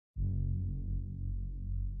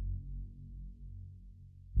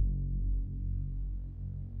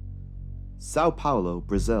Sao Paulo,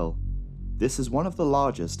 Brazil. This is one of the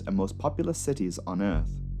largest and most populous cities on Earth.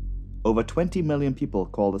 Over 20 million people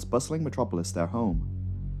call this bustling metropolis their home.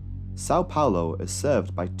 Sao Paulo is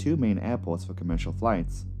served by two main airports for commercial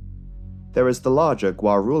flights. There is the larger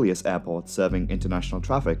Guarulhos Airport serving international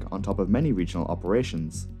traffic on top of many regional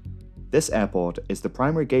operations. This airport is the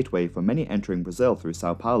primary gateway for many entering Brazil through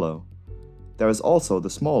Sao Paulo. There is also the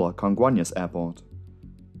smaller Congonhas Airport.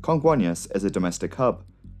 Congonhas is a domestic hub,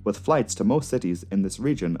 with flights to most cities in this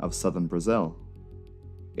region of southern Brazil.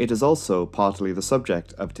 It is also partly the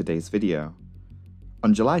subject of today's video.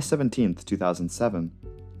 On July 17, 2007,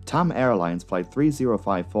 TAM Airlines Flight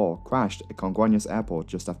 3054 crashed at Congonhas Airport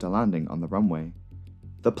just after landing on the runway.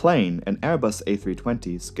 The plane, an Airbus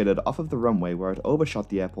A320, skidded off of the runway where it overshot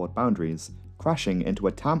the airport boundaries, crashing into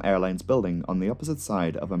a TAM Airlines building on the opposite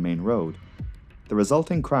side of a main road. The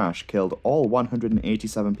resulting crash killed all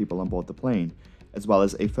 187 people on board the plane, as well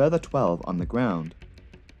as a further 12 on the ground.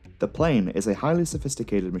 The plane is a highly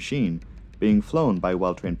sophisticated machine, being flown by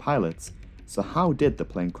well-trained pilots, so how did the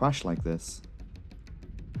plane crash like this?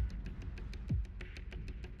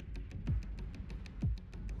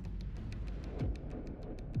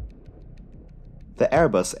 The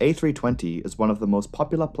Airbus A320 is one of the most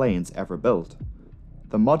popular planes ever built.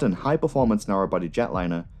 The modern high-performance narrow-body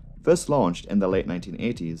jetliner first launched in the late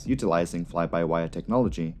 1980s utilizing fly-by-wire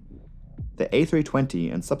technology. The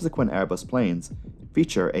A320 and subsequent Airbus planes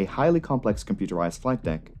feature a highly complex computerized flight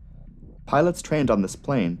deck. Pilots trained on this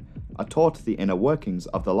plane are taught the inner workings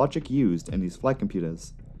of the logic used in these flight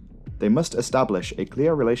computers. They must establish a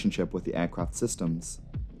clear relationship with the aircraft systems.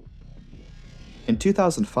 In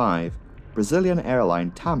 2005, Brazilian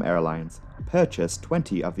airline TAM Airlines purchased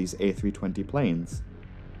 20 of these A320 planes.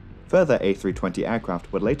 Further A320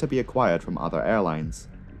 aircraft would later be acquired from other airlines.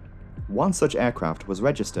 One such aircraft was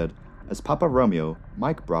registered as Papa Romeo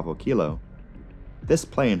Mike Bravo Kilo. This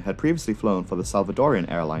plane had previously flown for the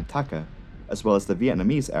Salvadorian airline TACA, as well as the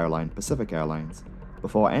Vietnamese airline Pacific Airlines,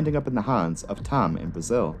 before ending up in the hands of TAM in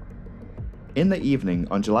Brazil. In the evening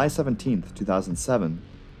on July 17, 2007,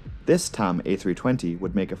 this TAM A320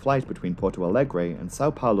 would make a flight between Porto Alegre and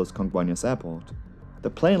Sao Paulo's Congonhas Airport. The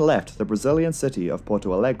plane left the Brazilian city of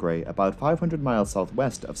Porto Alegre about 500 miles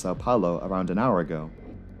southwest of Sao Paulo around an hour ago.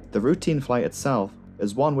 The routine flight itself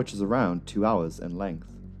is one which is around 2 hours in length.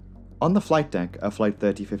 On the flight deck of Flight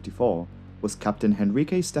 3054 was Captain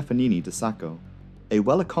Henrique Stefanini de Sacco. A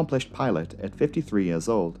well-accomplished pilot at 53 years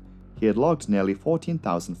old, he had logged nearly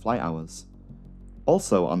 14,000 flight hours.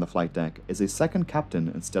 Also on the flight deck is a second captain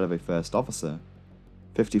instead of a first officer.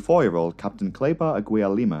 54-year-old Captain Kleber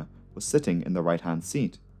Aguiar Lima was sitting in the right-hand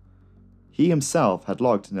seat. He himself had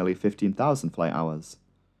logged nearly 15,000 flight hours.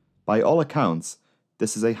 By all accounts,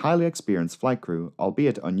 this is a highly experienced flight crew,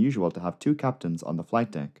 albeit unusual to have two captains on the flight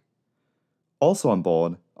deck. Also on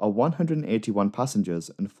board are 181 passengers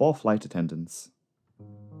and 4 flight attendants.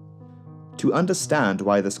 To understand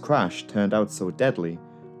why this crash turned out so deadly,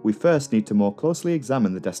 we first need to more closely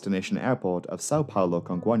examine the destination airport of Sao Paulo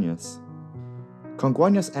Congonhas.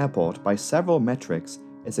 Congonhas Airport, by several metrics,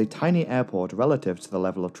 is a tiny airport relative to the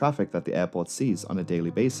level of traffic that the airport sees on a daily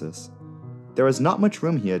basis. There is not much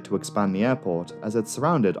room here to expand the airport, as it's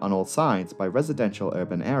surrounded on all sides by residential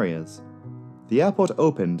urban areas. The airport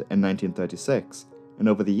opened in 1936, and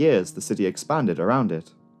over the years the city expanded around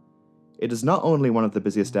it. It is not only one of the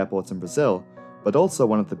busiest airports in Brazil, but also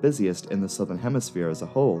one of the busiest in the Southern Hemisphere as a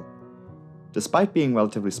whole. Despite being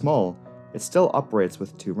relatively small, it still operates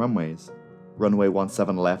with 2 runways, runway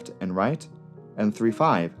 17 left and right, and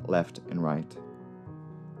 35 left and right.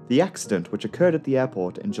 The accident which occurred at the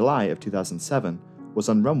airport in July of 2007 was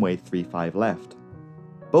on runway 35 left.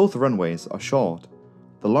 Both runways are short,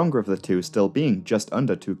 the longer of the two still being just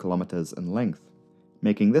under 2 kilometers in length,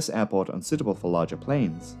 making this airport unsuitable for larger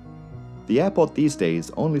planes. The airport these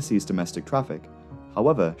days only sees domestic traffic,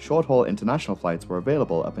 however, short-haul international flights were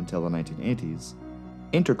available up until the 1980s.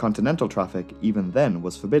 Intercontinental traffic even then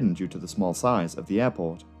was forbidden due to the small size of the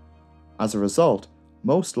airport. As a result,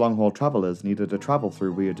 most long-haul travelers needed to travel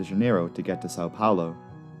through Rio de Janeiro to get to Sao Paulo.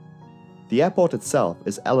 The airport itself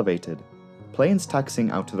is elevated. Planes taxiing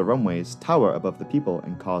out to the runways tower above the people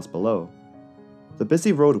and cars below. The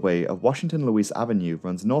busy roadway of Washington Luis Avenue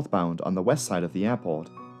runs northbound on the west side of the airport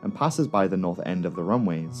and passes by the north end of the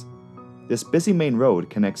runways. This busy main road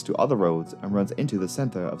connects to other roads and runs into the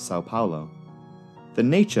center of Sao Paulo. The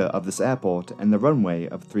nature of this airport and the runway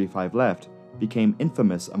of 35 left became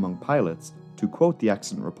infamous among pilots, to quote the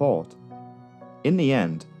accident report. In the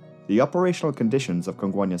end, the operational conditions of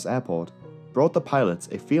Congonhas Airport brought the pilots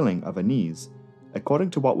a feeling of unease,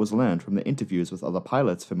 according to what was learned from the interviews with other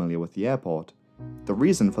pilots familiar with the airport. The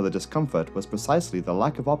reason for the discomfort was precisely the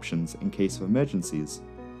lack of options in case of emergencies.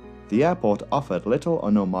 The airport offered little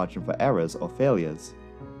or no margin for errors or failures.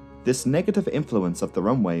 This negative influence of the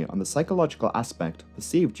runway on the psychological aspect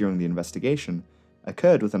perceived during the investigation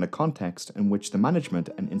occurred within a context in which the management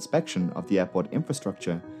and inspection of the airport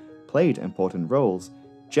infrastructure played important roles,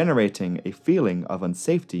 generating a feeling of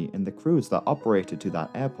unsafety in the crews that operated to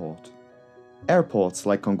that airport. Airports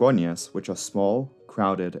like Congonhas, which are small,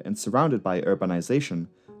 crowded, and surrounded by urbanization,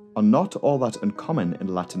 are not all that uncommon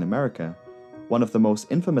in Latin America, one of the most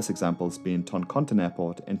infamous examples being Toncontin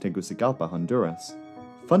Airport in Tegucigalpa, Honduras.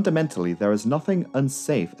 Fundamentally, there is nothing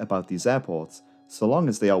unsafe about these airports, so long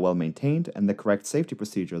as they are well maintained and the correct safety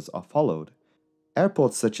procedures are followed.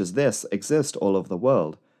 Airports such as this exist all over the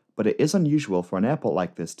world, but it is unusual for an airport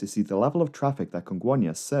like this to see the level of traffic that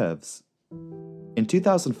Congonhas serves. In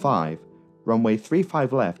 2005, runway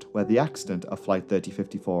 35 left, where the accident of Flight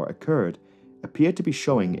 3054 occurred, appeared to be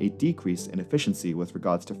showing a decrease in efficiency with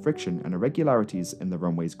regards to friction and irregularities in the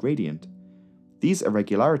runway's gradient. These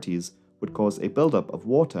irregularities would cause a buildup of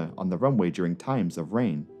water on the runway during times of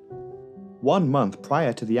rain. 1 month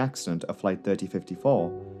prior to the accident of Flight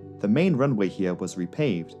 3054, the main runway here was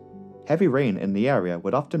repaved. Heavy rain in the area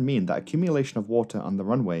would often mean that accumulation of water on the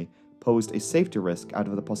runway posed a safety risk out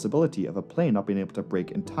of the possibility of a plane not being able to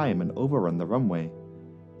brake in time and overrun the runway.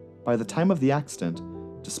 By the time of the accident,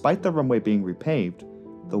 despite the runway being repaved,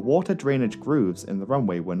 the water drainage grooves in the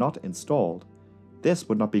runway were not installed. This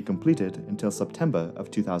would not be completed until September of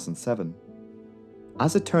 2007.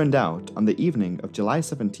 As it turned out, on the evening of July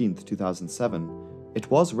 17, 2007, it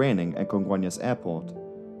was raining at Congonhas Airport.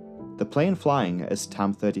 The plane flying as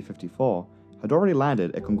TAM 3054 had already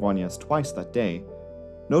landed at Congonhas twice that day.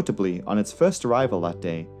 Notably, on its first arrival that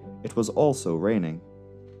day, it was also raining.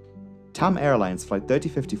 TAM Airlines Flight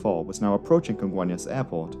 3054 was now approaching Congonhas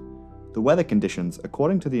Airport. The weather conditions,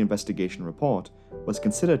 according to the investigation report, was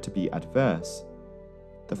considered to be adverse.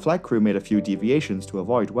 The flight crew made a few deviations to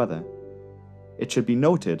avoid weather. It should be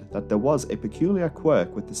noted that there was a peculiar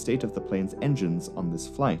quirk with the state of the plane's engines on this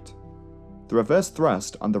flight. The reverse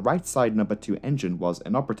thrust on the right side number 2 engine was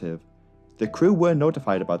inoperative. The crew were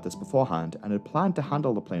notified about this beforehand and had planned to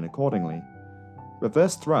handle the plane accordingly.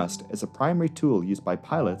 Reverse thrust is a primary tool used by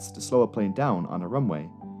pilots to slow a plane down on a runway.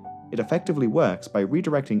 It effectively works by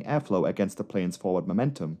redirecting airflow against the plane's forward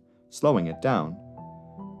momentum, slowing it down.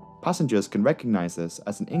 Passengers can recognize this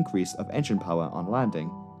as an increase of engine power on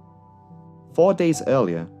landing. 4 days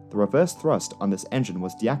earlier, the reverse thrust on this engine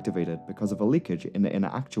was deactivated because of a leakage in the inner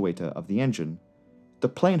actuator of the engine. The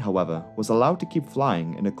plane, however, was allowed to keep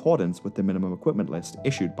flying in accordance with the minimum equipment list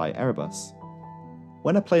issued by Airbus.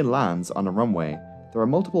 When a plane lands on a runway, there are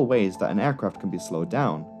multiple ways that an aircraft can be slowed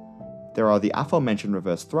down. There are the aforementioned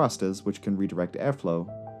reverse thrusters, which can redirect airflow.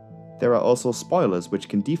 There are also spoilers, which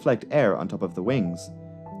can deflect air on top of the wings.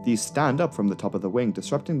 These stand up from the top of the wing,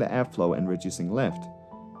 disrupting the airflow and reducing lift.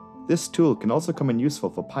 This tool can also come in useful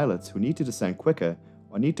for pilots who need to descend quicker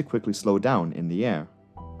or need to quickly slow down in the air.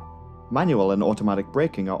 Manual and automatic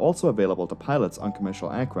braking are also available to pilots on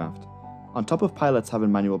commercial aircraft. On top of pilots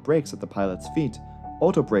having manual brakes at the pilot's feet,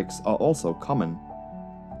 auto brakes are also common.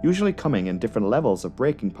 Usually coming in different levels of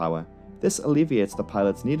braking power, this alleviates the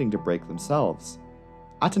pilots needing to brake themselves.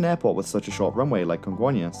 At an airport with such a short runway like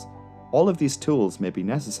Congonhas, all of these tools may be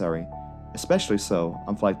necessary, especially so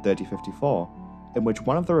on Flight 3054, in which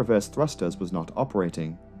one of the reverse thrusters was not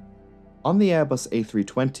operating. On the Airbus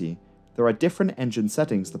A320, there are different engine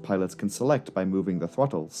settings the pilots can select by moving the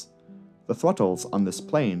throttles. The throttles on this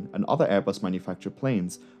plane and other Airbus manufactured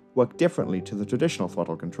planes work differently to the traditional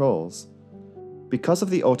throttle controls. Because of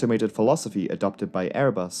the automated philosophy adopted by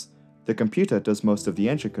Airbus, the computer does most of the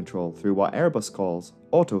engine control through what Airbus calls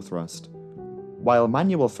auto thrust. While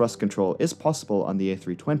manual thrust control is possible on the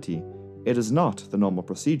A320, it is not the normal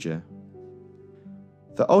procedure.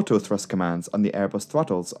 The auto thrust commands on the Airbus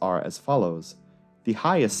throttles are as follows. The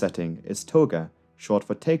highest setting is TOGA, short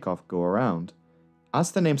for takeoff go around.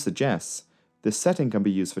 As the name suggests, this setting can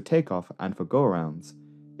be used for takeoff and for go-arounds.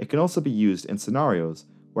 It can also be used in scenarios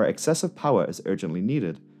where excessive power is urgently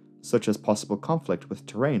needed, such as possible conflict with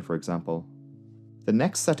terrain, for example. The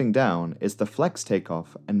next setting down is the flex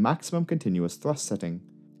takeoff and maximum continuous thrust setting.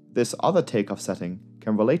 This other takeoff setting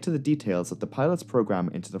can relate to the details that the pilots program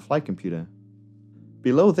into the flight computer.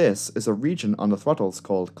 Below this is a region on the throttles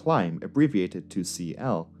called climb, abbreviated to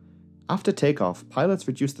CL. After takeoff, pilots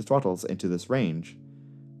reduce the throttles into this range.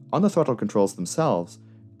 On the throttle controls themselves,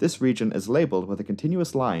 this region is labeled with a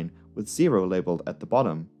continuous line with 0 labeled at the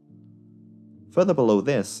bottom. Further below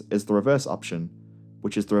this is the reverse option,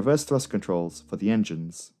 which is the reverse thrust controls for the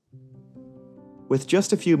engines. With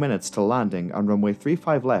just a few minutes till landing on runway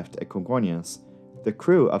 35 left at Congonhas, the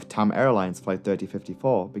crew of TAM Airlines Flight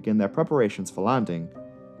 3054 begin their preparations for landing.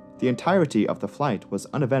 The entirety of the flight was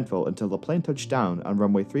uneventful until the plane touched down on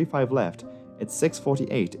runway 35 left at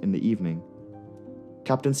 6:48 in the evening.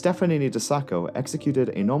 Captain Stefanini de Sacco executed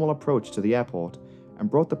a normal approach to the airport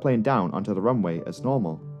and brought the plane down onto the runway as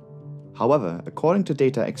normal. However, according to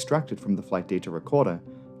data extracted from the flight data recorder,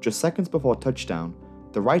 just seconds before touchdown,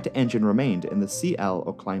 the right engine remained in the CL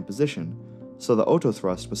or climb position, so the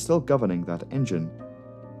autothrust was still governing that engine.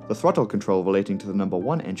 The throttle control relating to the number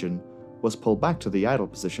 1 engine was pulled back to the idle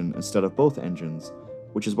position instead of both engines,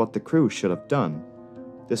 which is what the crew should have done.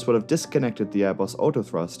 This would have disconnected the Airbus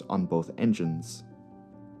autothrust on both engines.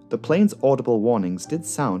 The plane's audible warnings did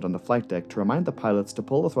sound on the flight deck to remind the pilots to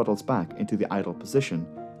pull the throttles back into the idle position,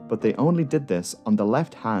 but they only did this on the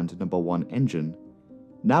left-hand number 1 engine.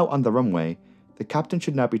 Now on the runway, the captain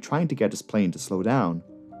should now be trying to get his plane to slow down.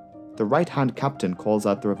 The right-hand captain calls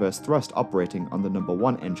out the reverse thrust operating on the number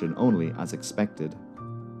 1 engine only as expected.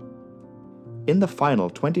 In the final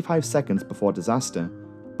 25 seconds before disaster,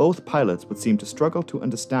 both pilots would seem to struggle to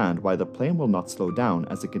understand why the plane will not slow down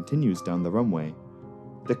as it continues down the runway.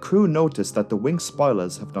 The crew noticed that the wing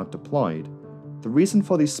spoilers have not deployed. The reason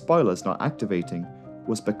for these spoilers not activating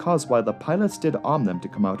was because while the pilots did arm them to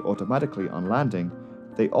come out automatically on landing,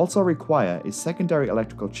 they also require a secondary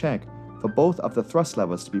electrical check for both of the thrust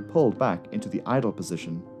levers to be pulled back into the idle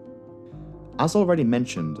position. As already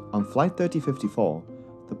mentioned, on Flight 3054,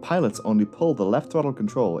 the pilots only pulled the left throttle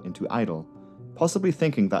control into idle, possibly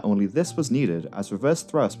thinking that only this was needed as reverse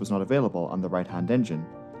thrust was not available on the right-hand engine.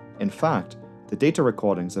 In fact, the data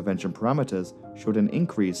recordings of engine parameters showed an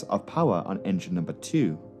increase of power on engine number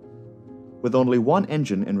 2. With only one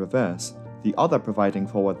engine in reverse, the other providing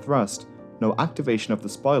forward thrust, no activation of the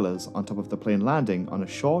spoilers on top of the plane landing on a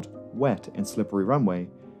short, wet and slippery runway,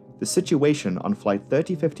 the situation on Flight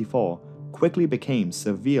 3054 quickly became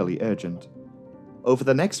severely urgent. Over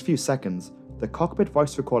the next few seconds, the cockpit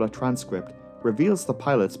voice recorder transcript reveals the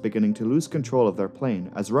pilots beginning to lose control of their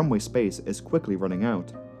plane as runway space is quickly running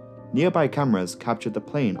out. Nearby cameras captured the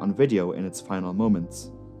plane on video in its final moments.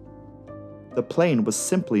 The plane was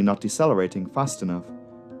simply not decelerating fast enough.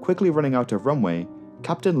 Quickly running out of runway,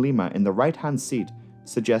 Captain Lima in the right-hand seat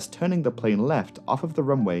suggests turning the plane left off of the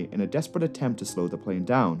runway in a desperate attempt to slow the plane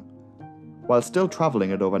down. While still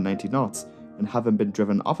traveling at over 90 knots and having been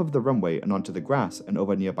driven off of the runway and onto the grass and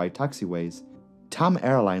over nearby taxiways, TAM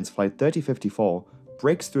Airlines Flight 3054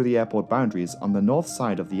 breaks through the airport boundaries on the north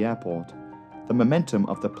side of the airport. The momentum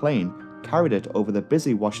of the plane carried it over the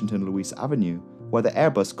busy Washington Louis Avenue, where the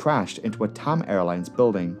Airbus crashed into a TAM Airlines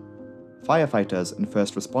building. Firefighters and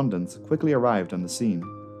first responders quickly arrived on the scene.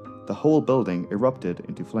 The whole building erupted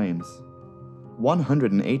into flames.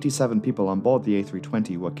 187 people on board the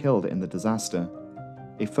A320 were killed in the disaster.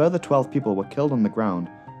 A further 12 people were killed on the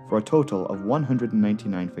ground for a total of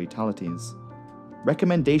 199 fatalities.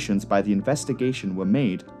 Recommendations by the investigation were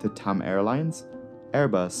made to TAM Airlines,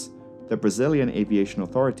 Airbus, the Brazilian aviation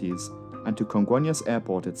authorities, and to Congonhas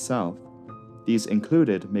Airport itself. These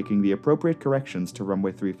included making the appropriate corrections to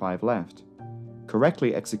runway 35 left,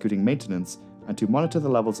 correctly executing maintenance, and to monitor the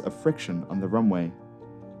levels of friction on the runway.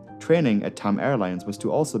 Training at TAM Airlines was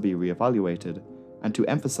to also be re-evaluated, and to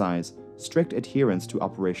emphasize strict adherence to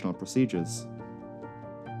operational procedures.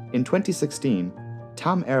 In 2016,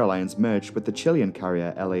 TAM Airlines merged with the Chilean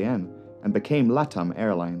carrier LAN and became LATAM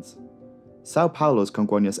Airlines. Sao Paulo's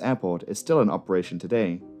Congonhas Airport is still in operation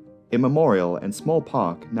today. A memorial and small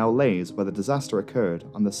park now lays where the disaster occurred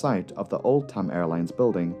on the site of the old TAM Airlines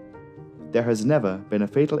building. There has never been a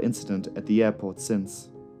fatal incident at the airport since.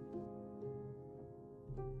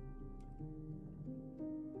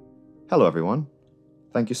 Hello everyone.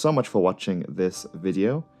 Thank you so much for watching this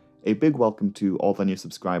video. A big welcome to all the new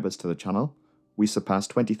subscribers to the channel. We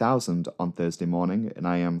surpassed 20,000 on Thursday morning, and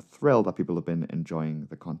I am thrilled that people have been enjoying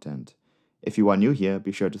the content. If you are new here,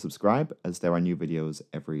 be sure to subscribe, as there are new videos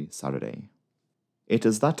every Saturday. It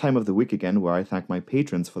is that time of the week again where I thank my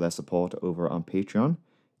patrons for their support over on Patreon.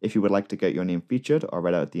 If you would like to get your name featured or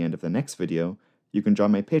read out at the end of the next video, you can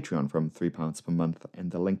join my Patreon from £3 per month, and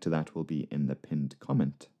the link to that will be in the pinned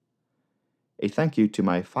comment. A thank you to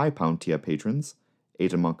my £5 tier patrons,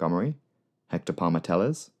 Aidan Montgomery, Hector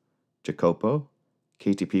Palmatellas, Jacopo,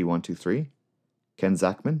 KTP123, Ken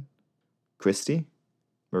Zachman, Christy,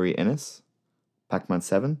 Marie Innes,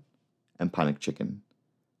 Pacman7, and Panic Chicken.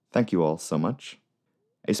 Thank you all so much.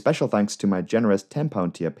 A special thanks to my generous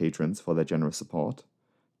 £10 tier patrons for their generous support: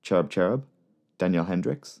 Cherub, Daniel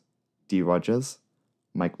Hendricks, D. Rogers,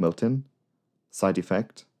 Mike Milton, Side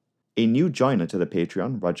Effect, a new joiner to the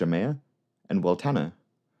Patreon, Roger Mayer, and Will Tanner.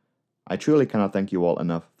 I truly cannot thank you all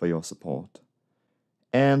enough for your support.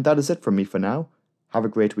 And that is it from me for now. Have a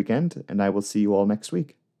great weekend, and I will see you all next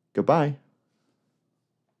week. Goodbye.